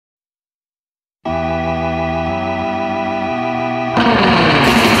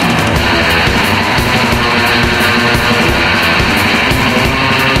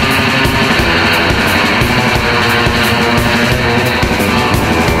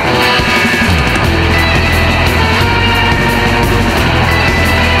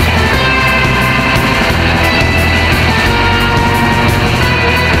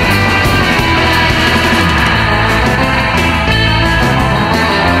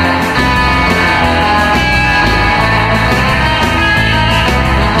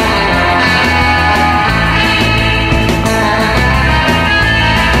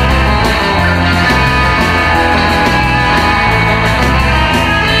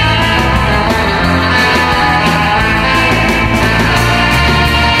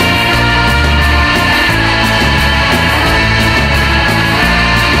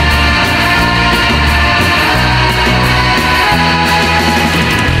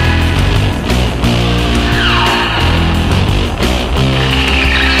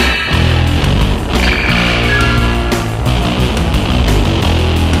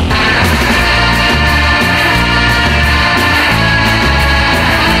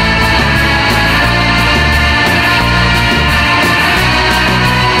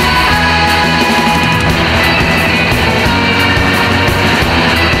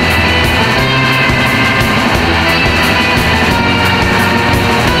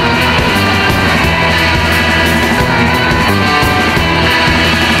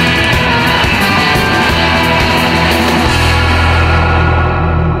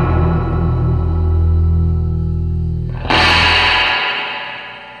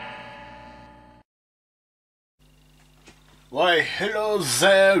Why, hello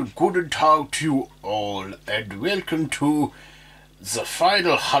there, guten Tag to you all, and welcome to the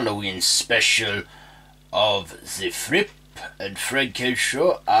final Halloween special of the Thrip and Frankie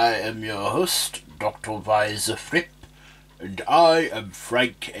show. I am your host, Dr. the Thrip, and I am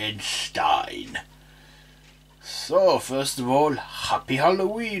Frank and Stein. So, first of all, happy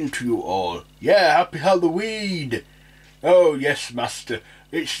Halloween to you all. Yeah, happy Halloween! Oh, yes, master,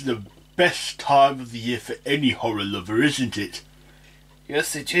 it's the best time of the year for any horror lover, isn't it?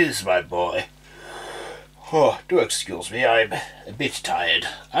 Yes, it is, my boy. Oh, do excuse me, I'm a bit tired.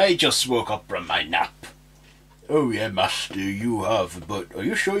 I just woke up from my nap. Oh yeah, master, you have, but are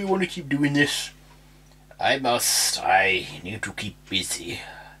you sure you want to keep doing this? I must. I need to keep busy.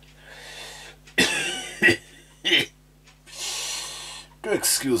 Do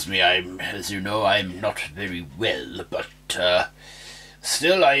excuse me, as you know, I'm not very well, but,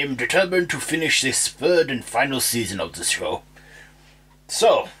 still, I am determined to finish this third and final season of the show.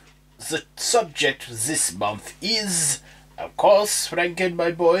 So, the subject this month is, of course, Franken,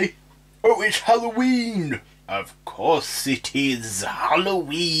 my boy. Oh, it's Halloween! Of course it is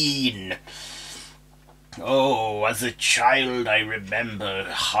Halloween! Oh, as a child, I remember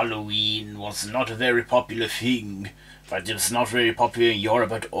Halloween was not a very popular thing. In fact, it was not very popular in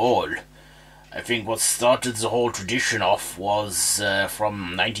Europe at all. I think what started the whole tradition off was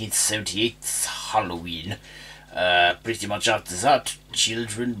from 1978's Halloween. Pretty much after that,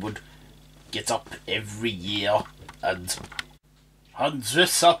 children would get up every year and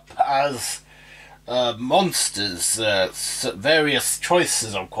dress up as monsters. Various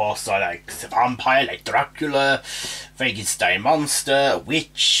choices, of course, are like the vampire, like Dracula, Frankenstein monster,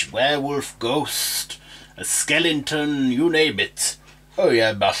 witch, werewolf, ghost, a skeleton, you name it. Oh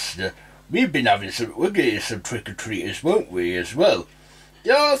yeah, master. We're getting some trick-or-treaters, won't we, as well?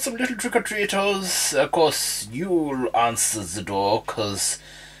 Yeah, some little trick-or-treaters. Of course, you'll answer the door, 'cause,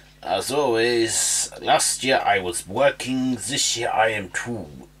 as always, last year I was working, this year I am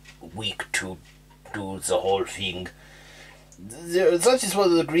too weak to do the whole thing. That is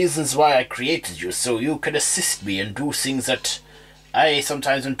one of the reasons why I created you, so you can assist me and do things that I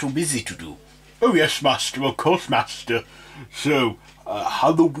sometimes am too busy to do. Oh yes, master, of course, master. So,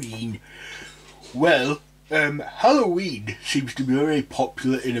 Halloween. Well, Halloween seems to be very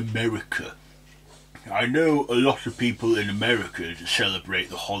popular in America. I know a lot of people in America to celebrate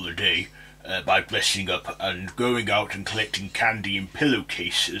the holiday by dressing up and going out and collecting candy in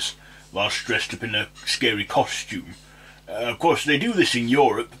pillowcases whilst dressed up in a scary costume. Of course, they do this in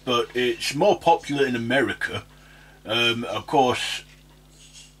Europe, but it's more popular in America. Of course,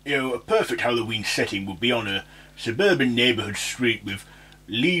 you know, a perfect Halloween setting would be on a suburban neighbourhood street with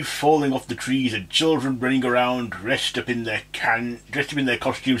leaves falling off the trees and children running around dressed up in their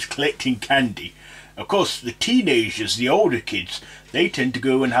costumes collecting candy. Of course, the teenagers, the older kids, they tend to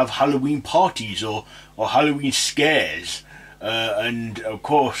go and have Halloween parties or Halloween scares. And of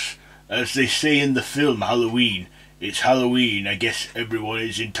course, as they say in the film Halloween, it's Halloween. I guess everyone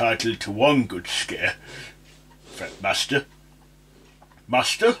is entitled to one good scare. Master?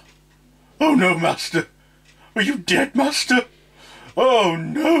 Master? Oh no, master! Are you dead, master? Oh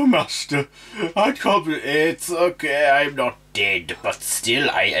no, master! I can't be... It's okay, I'm not dead, but still,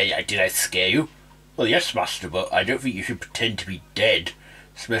 did I scare you? Well, yes, master, but I don't think you should pretend to be dead,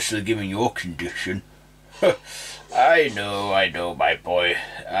 especially given your condition. I know, my boy,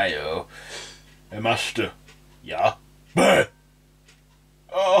 I know. Master. Yeah? Bah!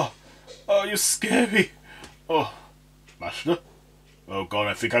 Oh, you scare me. Oh, master? Oh god,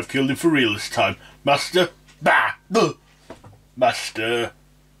 I think I've killed him for real this time. Master? Bah! Ugh. Master.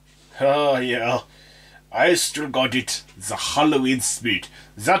 Oh, yeah. I still got it. The Halloween spirit.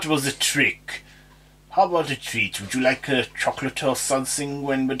 That was a trick. How about a treat? Would you like a chocolate or something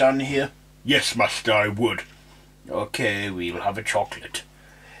when we're done here? Yes, master, I would. Okay, we will have a chocolate.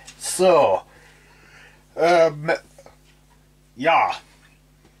 So, yeah.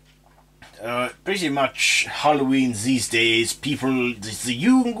 Pretty much Halloween these days, people, the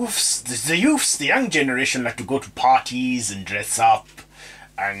youths, the young generation like to go to parties and dress up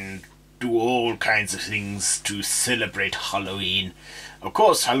and do all kinds of things to celebrate Halloween. Of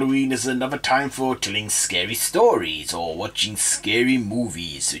course, Halloween is another time for telling scary stories or watching scary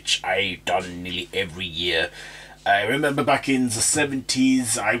movies, which I've done nearly every year. I remember back in the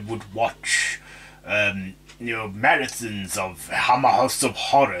 70s, I would watch, marathons of Hammer House of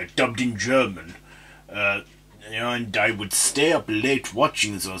Horror dubbed in German. And I would stay up late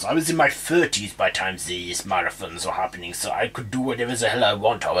watching those. I was in my 30s by the time these marathons were happening, so I could do whatever the hell I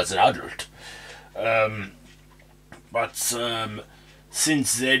want. I was an adult. But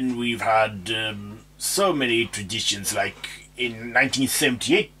since then we've had so many traditions, like in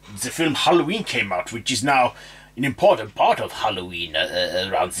 1978, the film Halloween came out, which is now an important part of Halloween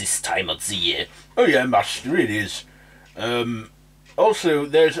around this time of the year. Oh yeah, Master, it is. Also,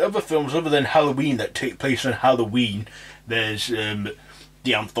 there's other films other than Halloween that take place on Halloween. There's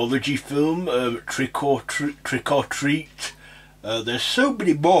the anthology film, Trick or Treat. There's so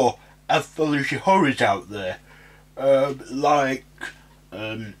many more anthology horrors out there. Like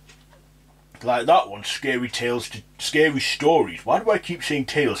that one, Scary Stories. Why do I keep saying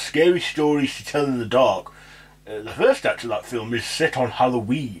tales? Scary Stories to Tell in the Dark. The first act of that film is set on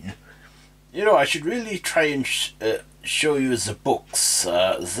Halloween. You know, I should really try and show you the books.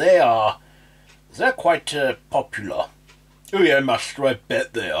 They're quite popular. Oh yeah, Master, I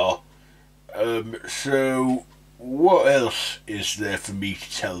bet they are. So what else is there for me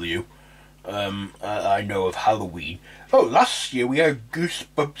to tell you? I know of Halloween. Oh, last year we had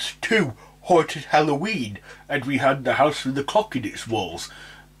Goosebumps 2, Haunted Halloween, and we had The House with the Clock in Its Walls.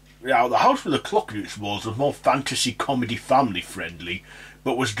 Now, The House with the Clock in Its Walls was more fantasy comedy family friendly,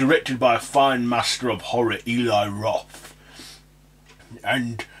 but was directed by a fine master of horror, Eli Roth.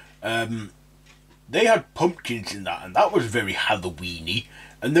 And they had pumpkins in that, and that was very Halloweeny.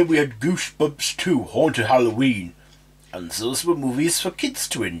 And then we had Goosebumps 2, Haunted Halloween, and those were movies for kids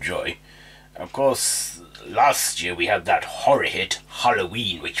to enjoy. Of course, last year we had that horror hit,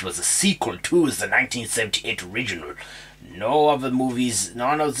 Halloween, which was a sequel to the 1978 original. None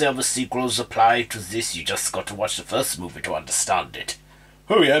of the other sequels apply to this. You just got to watch the first movie to understand it.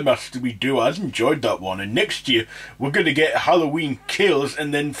 Oh yeah, Master, we do. I enjoyed that one. And next year, we're going to get Halloween Kills,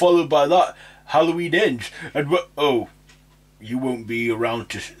 and then followed by that, Halloween Ends. And oh, you won't be around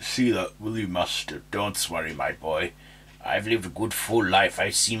to see that, will you, Master? Don't worry, my boy. I've lived a good full life.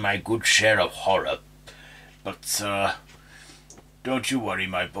 I've seen my good share of horror. But, don't you worry,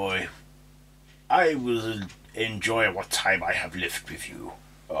 my boy. I will enjoy what time I have left with you.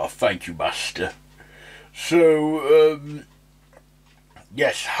 Oh, thank you, Master. So,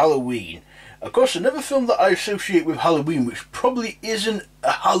 yes, Halloween. Of course, another film that I associate with Halloween, which probably isn't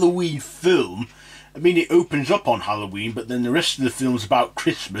a Halloween film. I mean, it opens up on Halloween, but then the rest of the film's about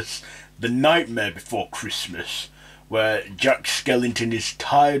Christmas. The Nightmare Before Christmas, where Jack Skellington is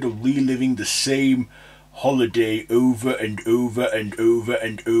tired of reliving the same holiday over and over and over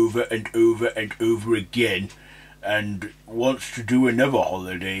and over and over and over again, and wants to do another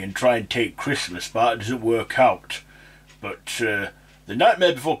holiday and try and take Christmas, but it doesn't work out. But The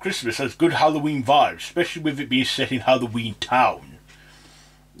Nightmare Before Christmas has good Halloween vibes, especially with it being set in Halloween Town.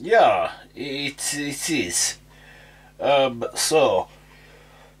 Yeah, it is.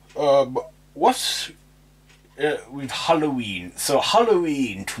 What's with Halloween? So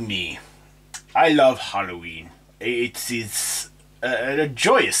Halloween, to me, I love Halloween. It is a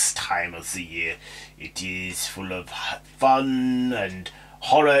joyous time of the year. It is full of fun and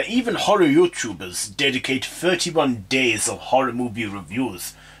horror. Even horror YouTubers dedicate 31 days of horror movie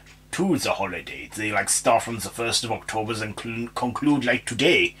reviews to the holiday. They start from the 1st of October and conclude like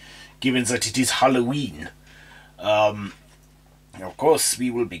today, given that it is Halloween. Of course, we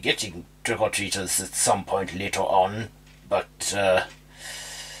will be getting trick-or-treaters at some point later on, but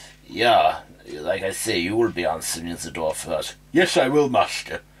yeah, like I say, you will be answering the door first. Yes, I will,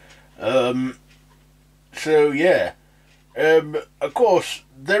 Master. So yeah, of course,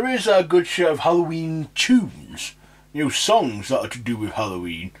 there is a good share of Halloween tunes, songs that are to do with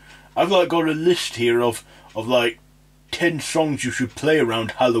Halloween. I've got a list here of 10 songs you should play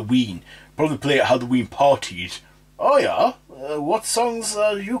around Halloween. Probably play at Halloween parties. Oh yeah? What songs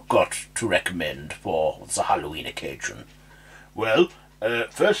you got to recommend for the Halloween occasion? Well,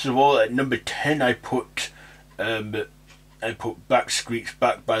 first of all, at number 10 I put Backstreet's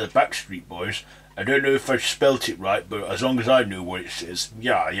Back by the Backstreet Boys. I don't know if I spelt it right, but as long as I know what it says.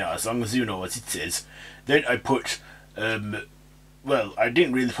 Yeah, as long as you know what it says. Then I put, well, I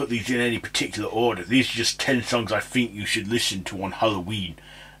didn't really put these in any particular order. These are just 10 songs I think you should listen to on Halloween.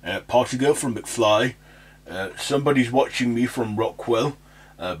 Party Girl from McFly, Somebody's Watching Me from Rockwell,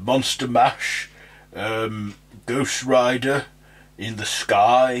 Monster Mash, Ghost Rider, In the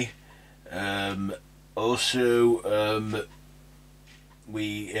Sky, also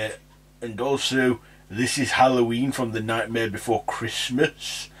This Is Halloween from The Nightmare Before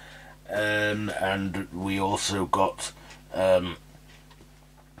Christmas, and we also got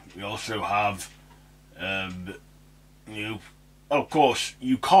of course,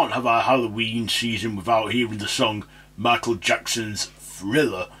 you can't have our Halloween season without hearing the song Michael Jackson's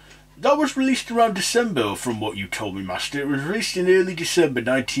Thriller. That was released around December, from what you told me, Master. It was released in early December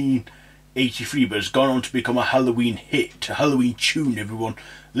 19 '83, but has gone on to become a Halloween hit, a Halloween tune everyone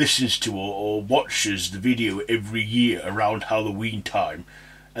listens to or watches the video every year around Halloween time.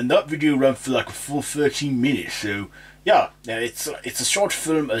 And that video ran for like a full 13 minutes, so yeah, it's a short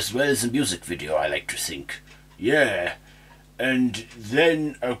film as well as a music video, I like to think. Yeah. And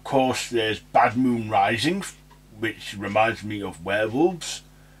then, of course, there's Bad Moon Rising, which reminds me of werewolves.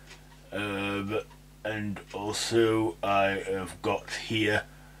 And also I have got here,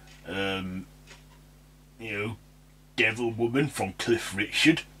 you know, Devil Woman from Cliff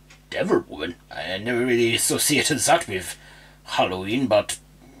Richard. Devil Woman? I never really associated that with Halloween, but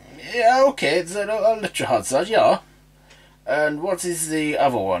yeah, okay, I'll let you have that, yeah. And what is the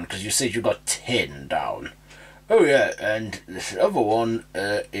other one? Because you said you got 10 down. Oh yeah, and this other one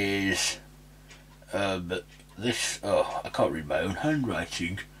is this. Oh, I can't read my own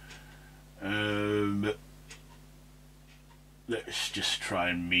handwriting. Let's just try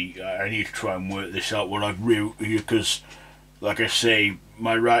and meet. I need to try and work this out what I've wrote here, because, like I say,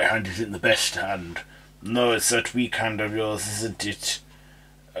 my right hand isn't the best hand. No, it's that weak hand of yours, isn't it?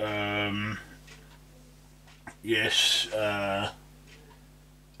 Yes. Oh,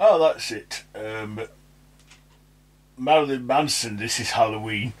 that's it. Marilyn Manson, This Is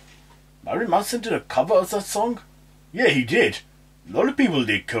Halloween. Marilyn Manson did a cover of that song? Yeah, he did. A lot of people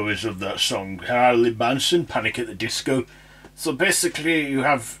did covers of that song. Marilyn Manson, Panic at the Disco. So basically you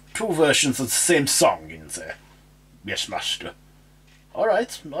have two versions of the same song in there. Yes, master.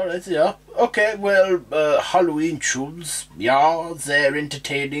 Alright, yeah. Okay, well, Halloween tunes, yeah, they're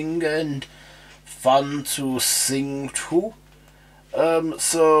entertaining and fun to sing to.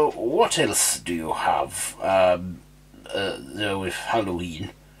 So what else do you have, there with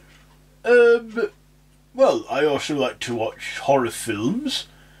Halloween? Well, I also like to watch horror films.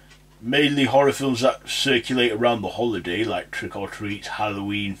 Mainly horror films that circulate around the holiday, like Trick or Treat,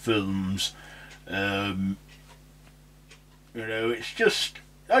 Halloween films. You know, it's just,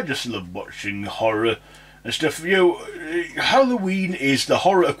 I just love watching horror and stuff. You know, Halloween is the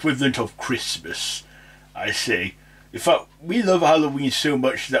horror equivalent of Christmas, I say. In fact, we love Halloween so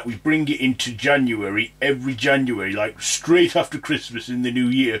much that we bring it into January, every January, like straight after Christmas in the new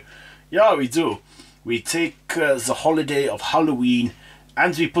year. Yeah, we do. We take the holiday of Halloween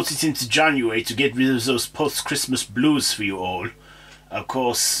and we put it into January to get rid of those post-Christmas blues for you all. Of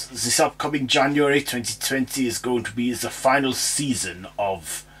course, this upcoming January 2020 is going to be the final season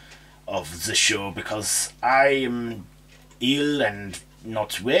of the show, because I am ill and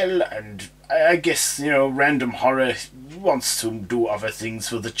not well, and I guess, you know, Random Horror wants to do other things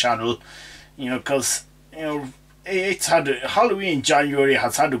for the channel, you know, because, you know, it's had Halloween in January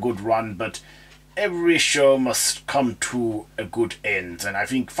has had a good run, but every show must come to a good end, and I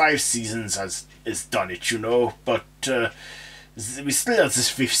think 5 seasons has done it, you know, but we still have this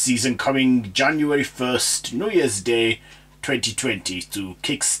 5th season coming January 1st, New Year's Day 2020, to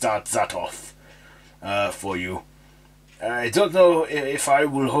kickstart that off for you. I don't know if I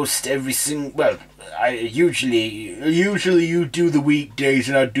will host every single. Well, I usually you do the weekdays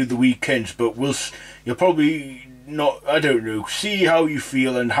and I do the weekends, but you'll probably not. I don't know. See how you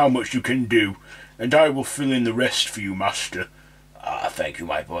feel and how much you can do, and I will fill in the rest for you, master. Ah, thank you,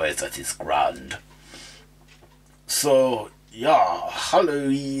 my boy. That is grand. So yeah,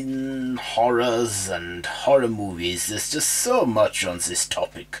 Halloween horrors and horror movies. There's just so much on this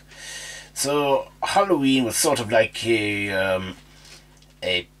topic. So Halloween was sort of like a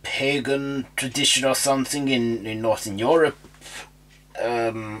pagan tradition or something in Northern Europe,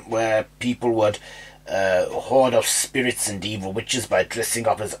 where people would hoard off spirits and evil witches by dressing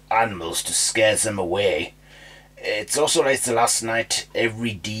up as animals to scare them away. It's also like the last night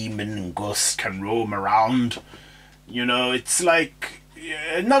every demon and ghost can roam around. You know, it's like,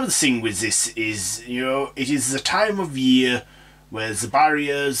 another thing with this is, you know, it is the time of year where the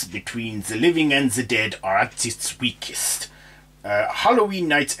barriers between the living and the dead are at its weakest. Halloween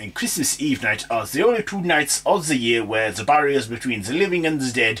night and Christmas Eve night are the only 2 nights of the year where the barriers between the living and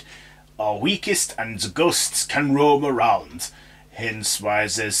the dead are weakest and the ghosts can roam around. Hence why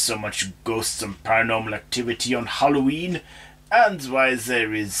there's so much ghosts and paranormal activity on Halloween, and why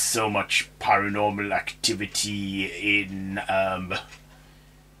there is so much paranormal activity in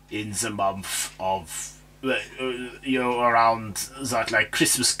the month of, you know, around that, like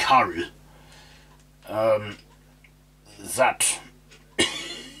Christmas Carol. That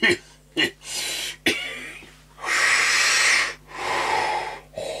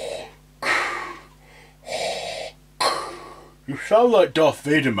you sound like Darth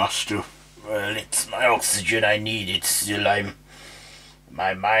Vader, master. Well, it's my oxygen, I need it still.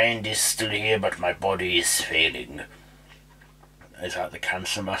 My mind is still here, but my body is failing. Is that the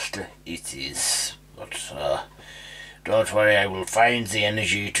Cancer Master? It is. But, don't worry, I will find the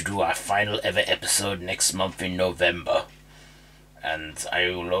energy to do our final ever episode next month in November. And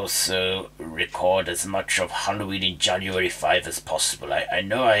I will also record as much of Halloween in January 5 as possible. I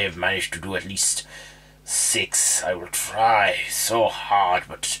know I have managed to do at least 6. I will try so hard,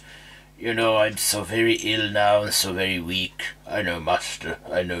 but you know, I'm so very ill now and so very weak. I know, Master,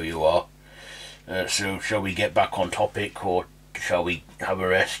 I know you are. So shall we get back on topic, or shall we have a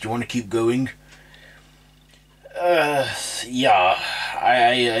rest? Do you want to keep going? Yeah.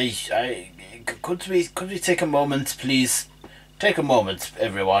 Could we take a moment, please? Take a moment,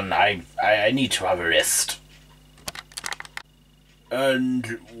 everyone. I need to have a rest.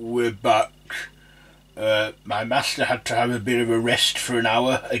 And we're back. My master had to have a bit of a rest for an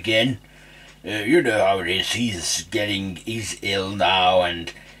hour again. You know how it is. He's ill now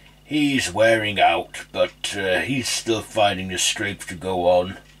and he's wearing out, but he's still finding the strength to go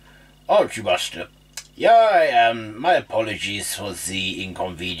on. Aren't you, Master? Yeah, I am. My apologies for the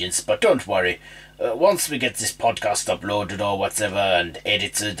inconvenience, but don't worry. Once we get this podcast uploaded or whatever and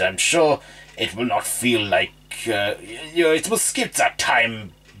edited, I'm sure it will not feel like, it will skip that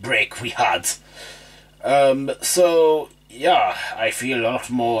time break we had. So, yeah, I feel a lot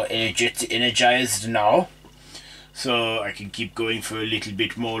more energized now. So I can keep going for a little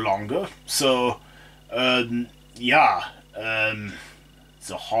bit more longer. So, the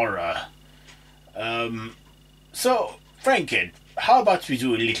horror. So, Franken, how about we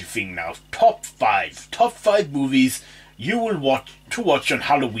do a little thing now? Top 5 movies you will watch on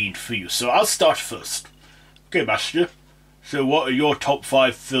Halloween for you. So I'll start first. Okay, Master. So what are your top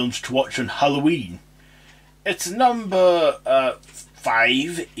 5 films to watch on Halloween? It's number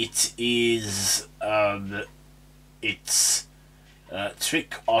 5. It is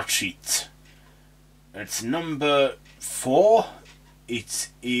Trick or Treat. It's number 4. It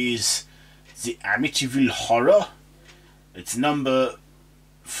is The Amityville Horror. It's number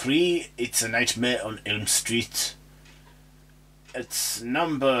 3. It's A Nightmare on Elm Street. It's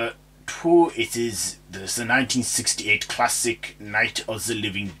number 2. It is the 1968 classic Night of the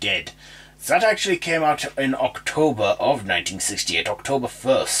Living Dead. That actually came out in October of 1968, October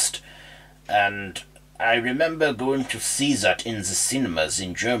 1st. And I remember going to see that in the cinemas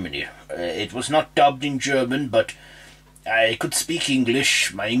in Germany. It was not dubbed in German, but I could speak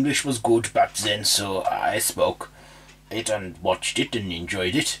English. My English was good back then, so I spoke it and watched it and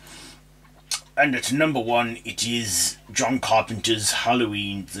enjoyed it. And at number 1, it is John Carpenter's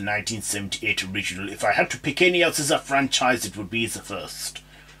Halloween, the 1978 original. If I had to pick any else as a franchise, it would be the first.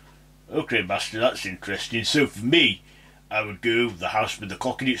 Okay, Master, that's interesting. So for me, I would go The House with the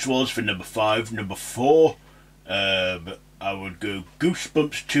Clock in its Walls for number 5. Number 4, I would go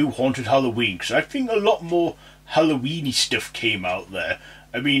Goosebumps 2 Haunted Halloween, because I think a lot more Halloween-y stuff came out there.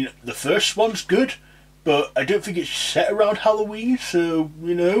 I mean, the first one's good, but I don't think it's set around Halloween, so,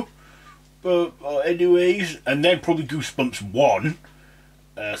 you know. But anyways, and then probably Goosebumps 1.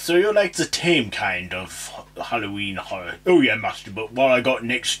 So you're like the tame kind of Halloween horror. Oh yeah, Master, but what I got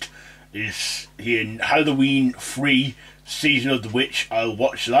next is here Halloween 3, Season of the Witch. I'll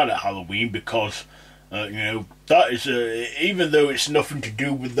watch that at Halloween because, that is, even though it's nothing to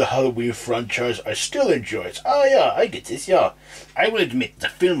do with the Halloween franchise, I still enjoy it. Oh yeah, I get this, yeah. I will admit, the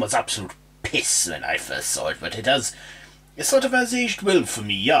film was absolute piss when I first saw it, but it sort of has aged well for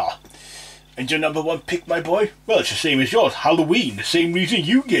me, yeah. And your number 1 pick, my boy? Well, it's the same as yours, Halloween, the same reason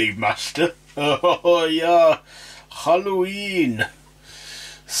you gave, Master. Oh yeah, Halloween.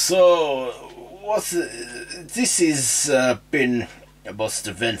 So, this has been a most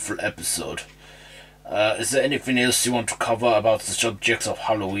eventful episode. Is there anything else you want to cover about the subject of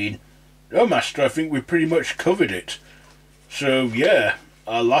Halloween? No, Master, I think we pretty much covered it. So, yeah,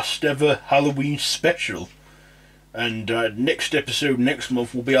 our last ever Halloween special. And next episode next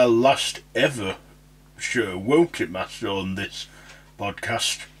month will be our last ever show, won't it, Master, on this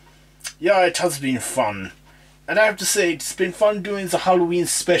podcast? Yeah, it has been fun. And I have to say, it's been fun doing the Halloween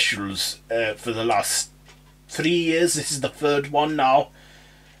specials for the last 3 years. This is the 3rd one now.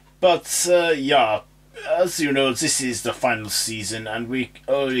 But, yeah, as you know, this is the final season, and we're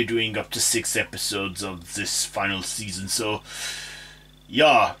only doing up to 6 episodes of this final season. So,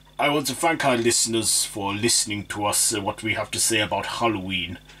 yeah, I want to thank our listeners for listening to us, what we have to say about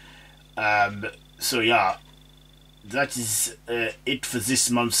Halloween. So, yeah, that is it for this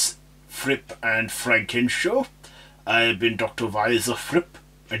month's Thrip and Franken show. I've been Dr. Weiser Thrip,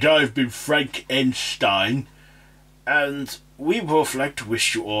 and I've been Frank N. Stein, and we both like to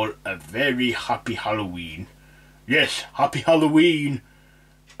wish you all a very happy Halloween. Yes, happy Halloween,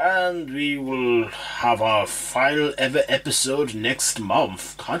 And we will have our final ever episode next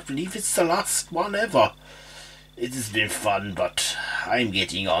month. Can't believe it's the last one ever. It has been fun, but I'm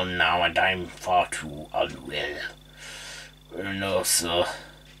getting on now and I'm far too unwell. No, so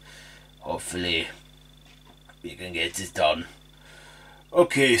hopefully we can get this done.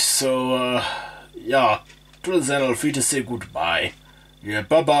 Okay, so, yeah, till then I'll free to say goodbye. Yeah,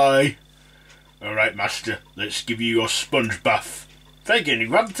 bye-bye. Alright, Master, let's give you your sponge bath. Fagin,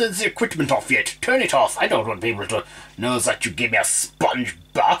 you haven't turned the equipment off yet. Turn it off. I don't want people to know that you gave me a sponge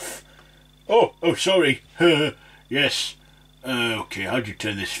bath. Oh, sorry. Yes. Okay, how do you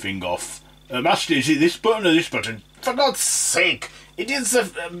turn this thing off? Master, is it this button or this button? For God's sake, it is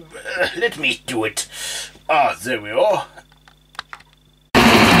the... let me do it. Ah, there we are.